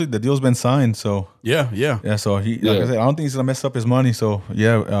 deal's been signed. So Yeah. So like I said, I don't think he's gonna mess up his money. So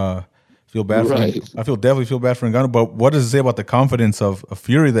feel bad for him. I definitely feel bad for Ngannou. But what does it say about the confidence of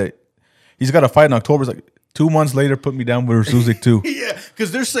Fury that he's got a fight in October? It's like 2 months later, put me down with Usyk too. Yeah,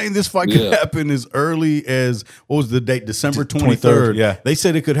 because they're saying this fight could happen as early as, what was the date? December 23rd. Yeah. They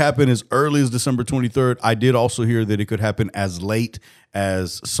said it could happen as early as December 23rd. I did also hear that it could happen as late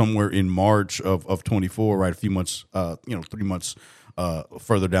as somewhere in March of 24, right? A few months, 3 months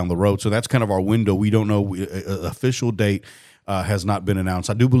further down the road. So that's kind of our window. We don't know. Official date has not been announced.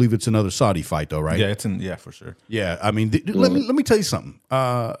 I do believe it's another Saudi fight, though, right? Yeah, for sure. Yeah, I mean, let me tell you something,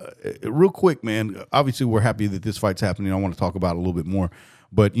 real quick, man. Obviously, we're happy that this fight's happening. I want to talk about it a little bit more,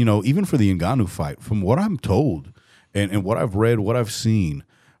 but even for the Ngannou fight, from what I'm told and what I've read, what I've seen,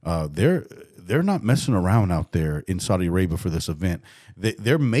 they're not messing around out there in Saudi Arabia for this event.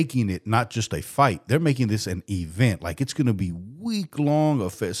 They're making it not just a fight. They're making this an event. Like, it's going to be week long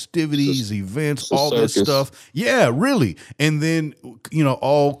of festivities, events, all this stuff. Yeah, really. And then,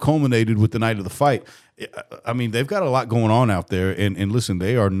 all culminated with the night of the fight. I mean, they've got a lot going on out there. And listen,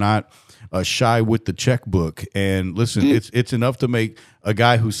 they are not shy with the checkbook. And listen, it's enough to make a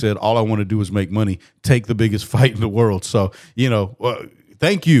guy who said, all I want to do is make money, take the biggest fight in the world. So,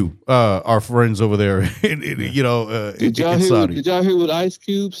 thank you, our friends over there. Did y'all hear what Ice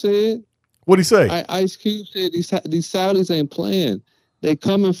Cube said? What'd he say? Ice Cube said these Saudis ain't playing. They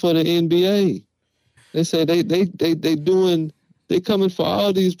coming for the NBA. They say they coming for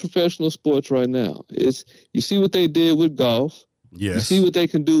all these professional sports right now. You see what they did with golf. Yes. You see what they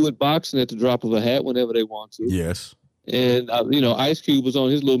can do with boxing at the drop of a hat whenever they want to. Yes. And Ice Cube was on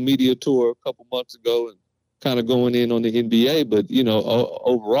his little media tour a couple months ago and kind of going in on the NBA, but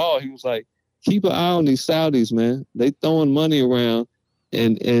overall he was like, keep an eye on these Saudis, man. They throwing money around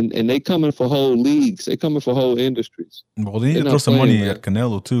and they coming for whole leagues. They coming for whole industries. Well, they need to throw some money at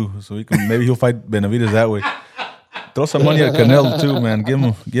Canelo too, so maybe he'll fight Benavidez that way. Throw some money at Canelo too, man. Give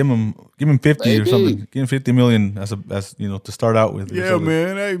him 50 maybe. Or something. Give him 50 million as to start out with. Yeah,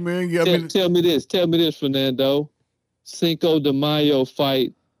 man. Hey, man. Yeah, tell me this, Fernando. Cinco de Mayo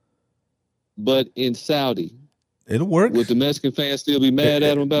fight, but in Saudi. It'll work. Would the Mexican fans still be mad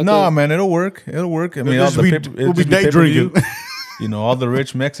at him about that? No, man, it'll work. I mean, we'll be day drinking. All the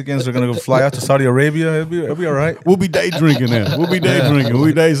rich Mexicans are gonna go fly out to Saudi Arabia. It'll be all right. We'll be day drinking then. We'll be day drinking. We'll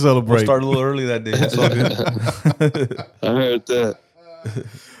be day celebrating. We'll start a little early that day. That's all good. I heard that.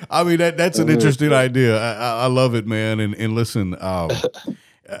 I mean, that's an interesting idea. I love it, man. And listen, wow.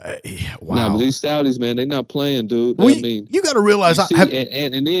 Nah, but these Saudis, man, they're not playing, dude. Well, you got to realize.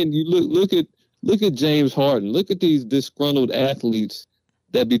 And then you look at James Harden. Look at these disgruntled athletes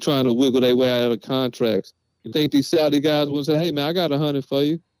that be trying to wiggle their way out of contracts. You think these Saudi guys would say, "Hey, man, I got 100 for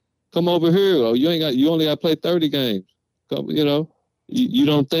you. Come over here." Oh, you only got to play 30 games. Come, you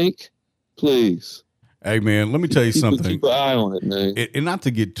don't think? Please. Hey, man, let me tell you something. Keep an eye on it, man. And not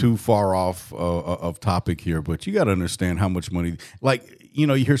to get too far off of topic here, but you got to understand how much money. Like, you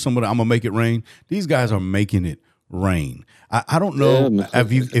hear somebody, I'm gonna make it rain. These guys are making it rain. I don't know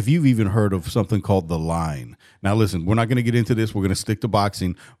if you've even heard of something called The Line. Now, listen, we're not going to get into this. We're going to stick to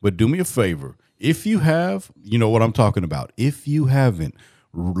boxing. But do me a favor. If you have, you know what I'm talking about. If you haven't,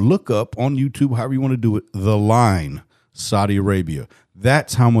 look up on YouTube, however you want to do it, The Line, Saudi Arabia.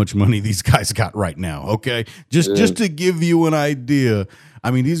 That's how much money these guys got right now, okay? Just to give you an idea.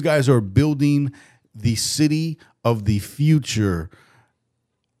 I mean, these guys are building the city of the future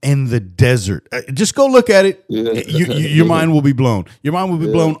in the desert. Just go look at it. Your mind will be blown. Your mind will be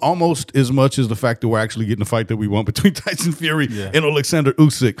blown almost as much as the fact that we're actually getting a fight that we want between Tyson Fury and Alexander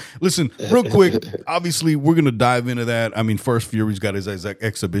Usyk. Listen, real quick, obviously, we're going to dive into that. I mean, first, Fury's got his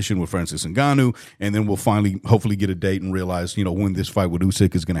exhibition with Francis Ngannou, and then we'll finally, hopefully, get a date and realize, when this fight with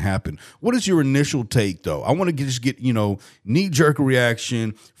Usyk is going to happen. What is your initial take, though? I want to just get, knee-jerk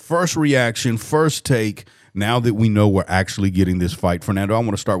reaction, first take, now that we know we're actually getting this fight. Fernando, I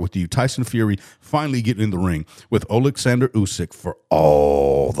want to start with you. Tyson Fury finally getting in the ring with Alexander Usyk for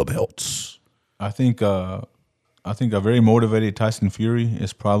all the belts. I think a very motivated Tyson Fury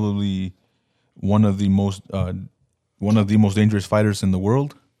is probably one of the most dangerous fighters in the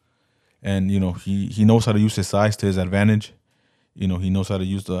world. And he knows how to use his size to his advantage. He knows how to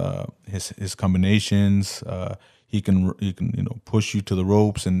use his combinations. He can push you to the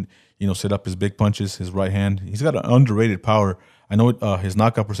ropes and set up his big punches, his right hand. He's got an underrated power. I know his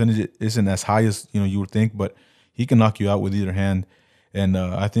knockout percentage isn't as high as you would think, but he can knock you out with either hand. And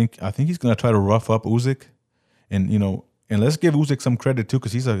I think he's gonna try to rough up Usyk, and let's give Usyk some credit too,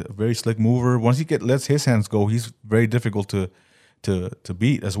 because he's a very slick mover. Once he lets his hands go, he's very difficult to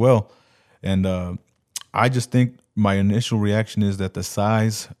beat as well. And I just think my initial reaction is that the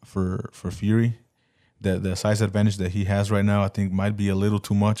size for Fury, the size advantage that he has right now, I think might be a little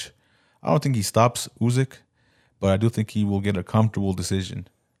too much. I don't think he stops Usyk, but I do think he will get a comfortable decision.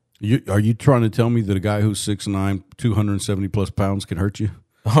 Are you trying to tell me that a guy who's 6'9", 270 plus pounds can hurt you?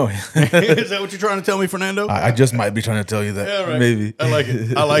 Oh, yeah. Is that what you're trying to tell me, Fernando? I just might be trying to tell you that. Yeah, right. Maybe. I like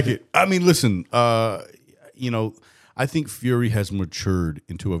it. I like it. I mean, listen, I think Fury has matured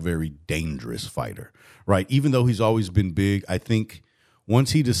into a very dangerous fighter, right? Even though he's always been big, I think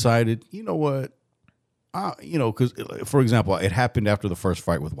once he decided, you know what, because, for example, it happened after the first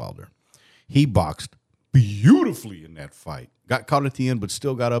fight with Wilder. He boxed beautifully in that fight. Got caught at the end, but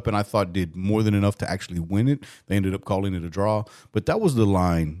still got up, and I thought did more than enough to actually win it. They ended up calling it a draw. But that was the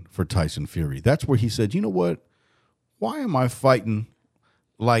line for Tyson Fury. That's where he said, you know what? Why am I fighting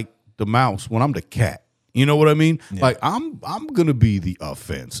like the mouse when I'm the cat? You know what I mean? Yeah. Like, I'm going to be the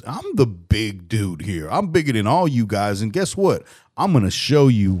offense. I'm the big dude here. I'm bigger than all you guys. And guess what? I'm going to show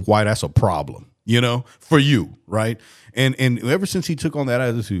you why that's a problem, for you, right? And ever since he took on that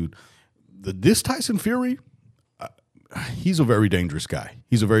attitude, this Tyson Fury, he's a very dangerous guy.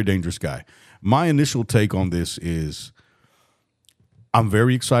 He's a very dangerous guy. My initial take on this is I'm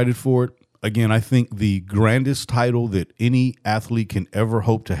very excited for it. Again, I think the grandest title that any athlete can ever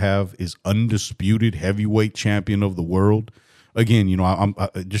hope to have is undisputed heavyweight champion of the world. Again, I'm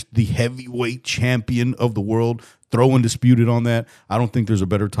just the heavyweight champion of the world. Throw undisputed on that. I don't think there's a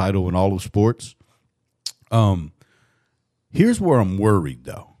better title in all of sports. Here's where I'm worried,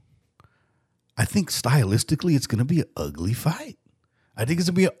 though. I think stylistically it's going to be an ugly fight. I think it's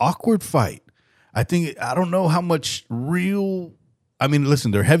going to be an awkward fight. I don't know how much real. I mean, listen,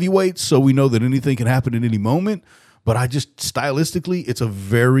 they're heavyweights, so we know that anything can happen at any moment. But stylistically, it's a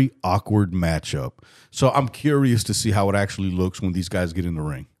very awkward matchup. So I'm curious to see how it actually looks when these guys get in the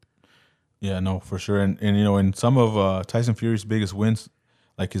ring. Yeah, no, for sure. And in some of Tyson Fury's biggest wins,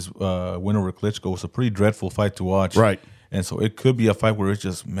 like his win over Klitschko, was a pretty dreadful fight to watch. Right. And so it could be a fight where it's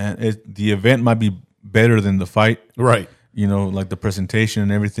just, the event might be better than the fight. Right. Like the presentation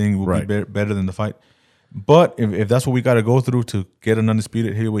and everything will be better than the fight. But if that's what we got to go through to get an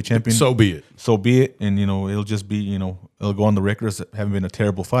undisputed heavyweight champion, so be it. So be it. And it'll just be it'll go on the record as having been a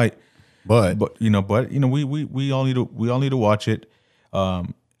terrible fight. But we all need to watch it.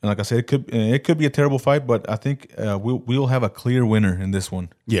 And like I said, it could be a terrible fight, but I think we'll have a clear winner in this one.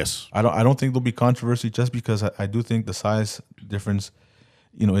 Yes. I don't think there'll be controversy just because I do think the size difference,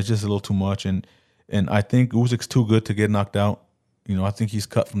 it's just a little too much, and I think Usyk's too good to get knocked out. I think he's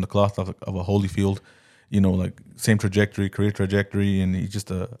cut from the cloth of a Holyfield. Like same career trajectory, and he's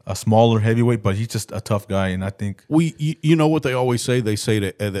just a smaller heavyweight, but he's just a tough guy, and I think you know what they always say? They say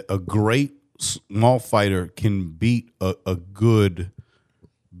that a great small fighter can beat a good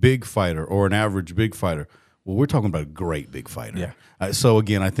big fighter or an average big fighter. Well, we're talking about a great big fighter. Yeah. So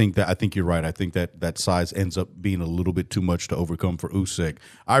again, I think you're right. I think that size ends up being a little bit too much to overcome for Usyk.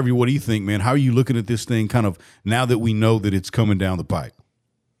 Ivory, what do you think, man? How are you looking at this thing kind of now that we know that it's coming down the pipe?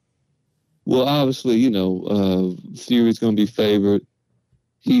 Well, obviously, Fury's going to be favored.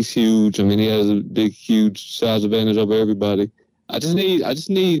 He's huge. I mean, he has a big, huge size advantage over everybody. I just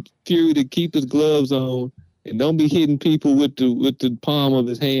need Fury to keep his gloves on and don't be hitting people with the palm of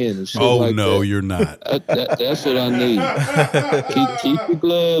his hand and shit like that. Oh, no, you're not. That's what I need. keep the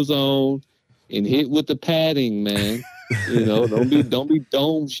gloves on and hit with the padding, man. Don't be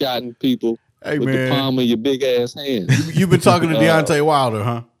dome shotting people with the palm of your big ass hand. You've been talking to Deontay Wilder,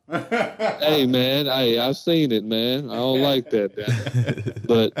 huh? Hey, man, I've seen it, man. I don't like that,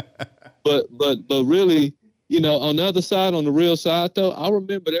 but really, on the other side, on the real side, though, I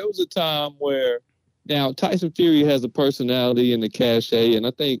remember there was a time where. Now, Tyson Fury has a personality and a cachet, and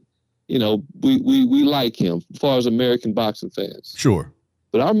I think, we like him as far as American boxing fans. Sure.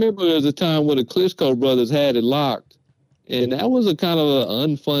 But I remember there was a time where the Klitschko brothers had it locked, and that was a kind of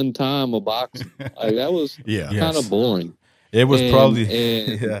an unfun time of boxing. Like, that was kind of boring. It was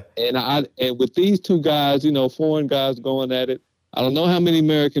and with these two guys, foreign guys going at it, I don't know how many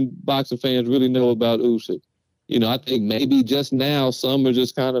American boxing fans really know about Usyk. I think maybe just now some are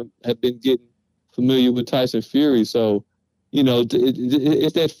just kind of have been getting familiar with Tyson Fury. So,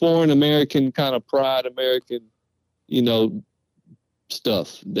 it's that foreign American kind of pride American,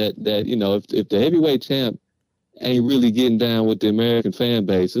 stuff that if the heavyweight champ ain't really getting down with the American fan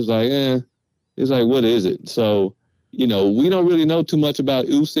base, it's like, what is it? So, we don't really know too much about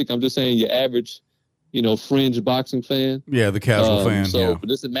Usyk. I'm just saying your average, fringe boxing fan. Yeah, the casual fan. So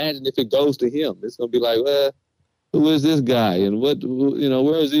just imagine if it goes to him. It's going to be like, well, who is this guy? And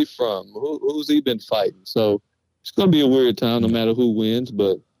where is he from? Who's he been fighting? So it's going to be a weird time no matter who wins.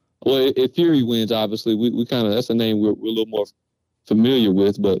 But, Well, if Fury wins, obviously we kind of, that's a name we're a little more familiar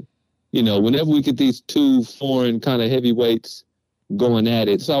with. But whenever we get these two foreign kind of heavyweights going at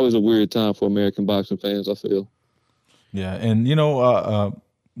it, it's always a weird time for American boxing fans, I feel. Yeah, and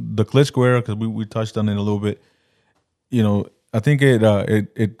the Klitschko era, because we touched on it a little bit. I think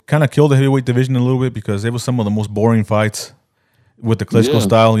it kind of killed the heavyweight division a little bit because it was some of the most boring fights with the Klitschko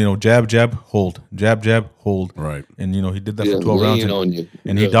style. Jab, jab, hold, jab, jab, hold. Right. And he did that for 12 rounds,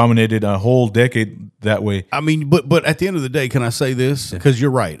 and he Yeah. dominated a whole decade that way. I mean, but at the end of the day, can I say this? Because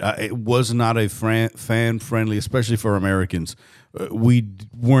you're right. It was not a fan friendly, especially for Americans. We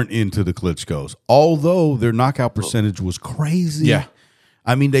weren't into the Klitschkos, although their knockout percentage was crazy. Yeah.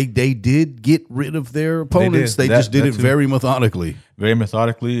 I mean, they did get rid of their opponents. They just did it too. very methodically. Very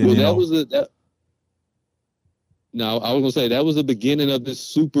methodically. Well, And, that was No, I was gonna say that was the beginning of this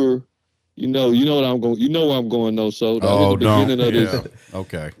super. You know where I'm going though. So that was the beginning of this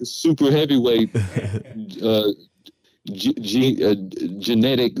Okay. super heavyweight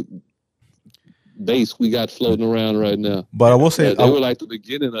genetic base we got floating around right now. But I will say, they were like the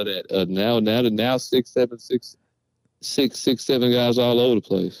beginning of that. Now 6, 7 guys all over the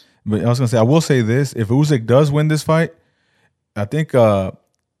place. But I was gonna say, I will say this: if Usyk does win this fight, I think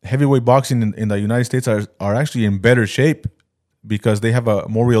heavyweight boxing in the United States are actually in better shape because they have a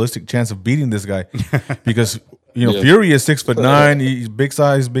more realistic chance of beating this guy. Because Fury is 6'9", he's big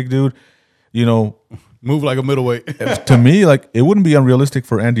size, big dude. Move like a middleweight. To me, like it wouldn't be unrealistic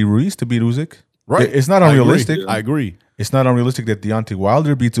for Andy Ruiz to beat Usyk. Right. It's not unrealistic. I agree. It's not unrealistic that Deontay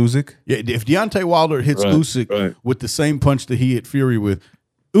Wilder beats Usyk. Yeah, if Deontay Wilder hits Usyk with the same punch that he hit Fury with,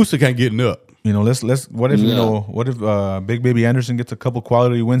 Usyk ain't getting up. What if Big Baby Anderson gets a couple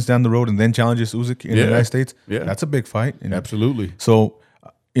quality wins down the road and then challenges Usyk in the United States? Yeah. That's a big fight. Absolutely. So,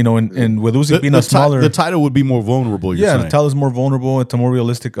 and with Usyk being a smaller, the title would be more vulnerable. You're saying. the title is more vulnerable. It's a more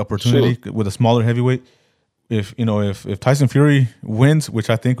realistic opportunity with a smaller heavyweight. If Tyson Fury wins, which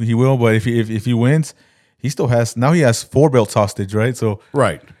I think he will, but if he wins, he has 4 belts hostage, right? So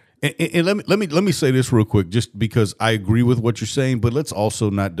right. And let me say this real quick, just because I agree with what you're saying, but let's also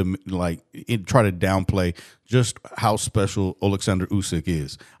not try to downplay just how special Alexander Usyk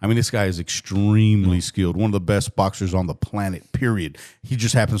is. I mean, this guy is extremely skilled, one of the best boxers on the planet. Period. He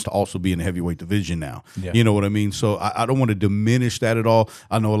just happens to also be in the heavyweight division now. Yeah. You know what I mean? So I don't want to diminish that at all.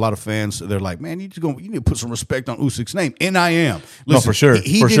 I know a lot of fans, they're like, man, you need to put some respect on Usyk's name, and I am. Listen, for sure,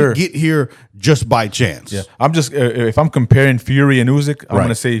 He didn't get here just by chance. yeah, I'm just if I'm comparing Fury and Usyk, I'm Right. going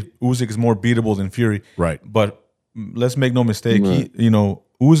to say Usyk is more beatable than Fury. Right. But let's make no mistake,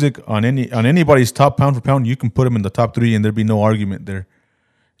 Usyk on anybody's top pound for pound, you can put him in the top 3 and there'd be no argument there.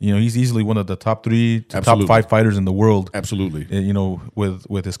 He's easily one of the top 3 to Absolutely. top 5 fighters in the world. Absolutely.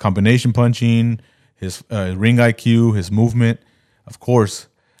 With his combination punching, his ring IQ, his movement, of course.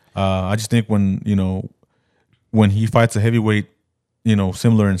 I just think when he fights a heavyweight,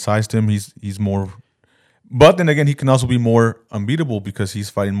 similar in size to him, he's more. But then again, he can also be more unbeatable because he's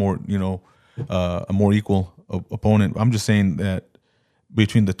fighting more, a more equal opponent. I'm just saying that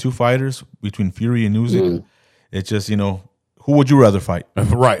between the two fighters, between Fury and Usyk, it's just who would you rather fight?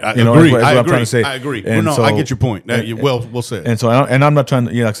 Right. I You know, agree. that's what I I'm trying agree. to say. I agree. And Well, no, so- I get your point. Well said. And so, I'm not trying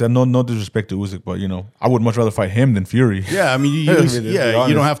to, like I said, no disrespect to Usyk, but I would much rather fight him than Fury. Yeah, I mean, you Let's be you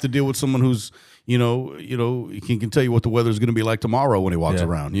honest. don't have to deal with someone who's, he can tell you what the weather's going to be like tomorrow when he walks Yeah,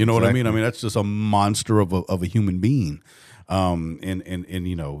 around. You know what I mean? exactly. I mean, that's just a monster of a human being. And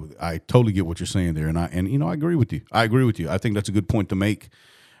I totally get what you're saying there, and I agree with you. I think that's a good point to make.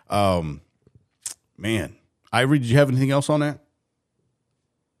 Man, Ivory, did you have anything else on that?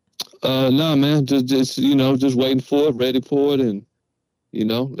 No, man, just waiting for it, ready for it, and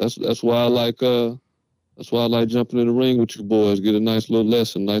that's why I like jumping in the ring with you boys. Get a nice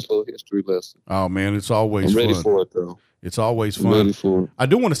little history lesson. Oh man, it's always I'm ready fun. for it though. It's always I'm fun. ready for it. I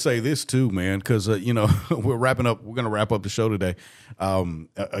do want to say this too, man, because we're wrapping up. We're going to wrap up the show today.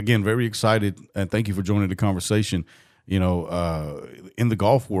 Again, very excited, and thank you for joining the conversation. In the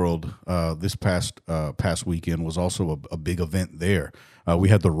golf world, this past weekend was also a big event there. We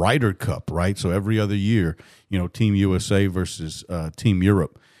had the Ryder Cup, right? So every other year, Team USA versus Team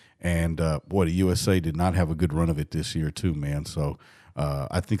Europe, and boy, the USA did not have a good run of it this year too, man. So.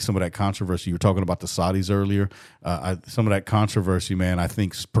 I think some of that controversy, you were talking about the Saudis earlier, some of that controversy, man, I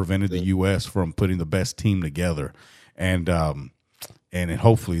think prevented the U.S. from putting the best team together. And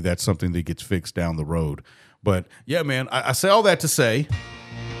hopefully that's something that gets fixed down the road. But, yeah, man, I say all that to say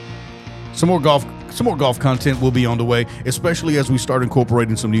some more golf some more golf content will be on the way, especially as we start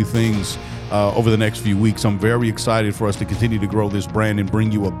incorporating some new things over the next few weeks. I'm very excited for us to continue to grow this brand and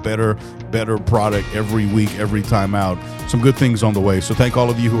bring you a better product every week, every time out. Some good things on the way. So thank all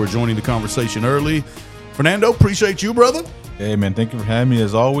of you who are joining the conversation early. Fernando, appreciate you, brother. Hey, man, thank you for having me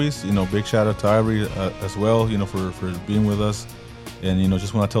as always. Big shout out to Ivory as well, for being with us. And,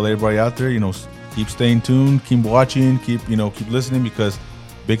 just want to tell everybody out there, keep staying tuned, keep watching, keep listening, because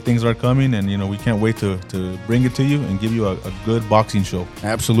big things are coming, and, we can't wait to bring it to you and give you a good boxing show.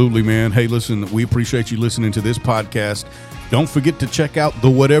 Absolutely, man. Hey, listen, we appreciate you listening to this podcast. Don't forget to check out the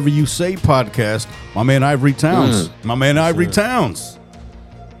Whatever You Say podcast. My man Ivory Towns. Towns.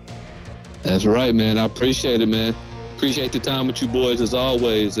 That's right, man. I appreciate it, man. Appreciate the time with you boys as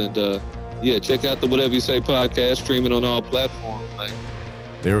always. And, check out the Whatever You Say podcast, streaming on all platforms, man.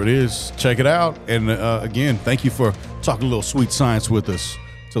 There it is. Check it out. And, again, thank you for talking a little sweet science with us.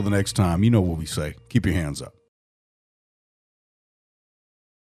 Till the next time, you know what we say. Keep your hands up.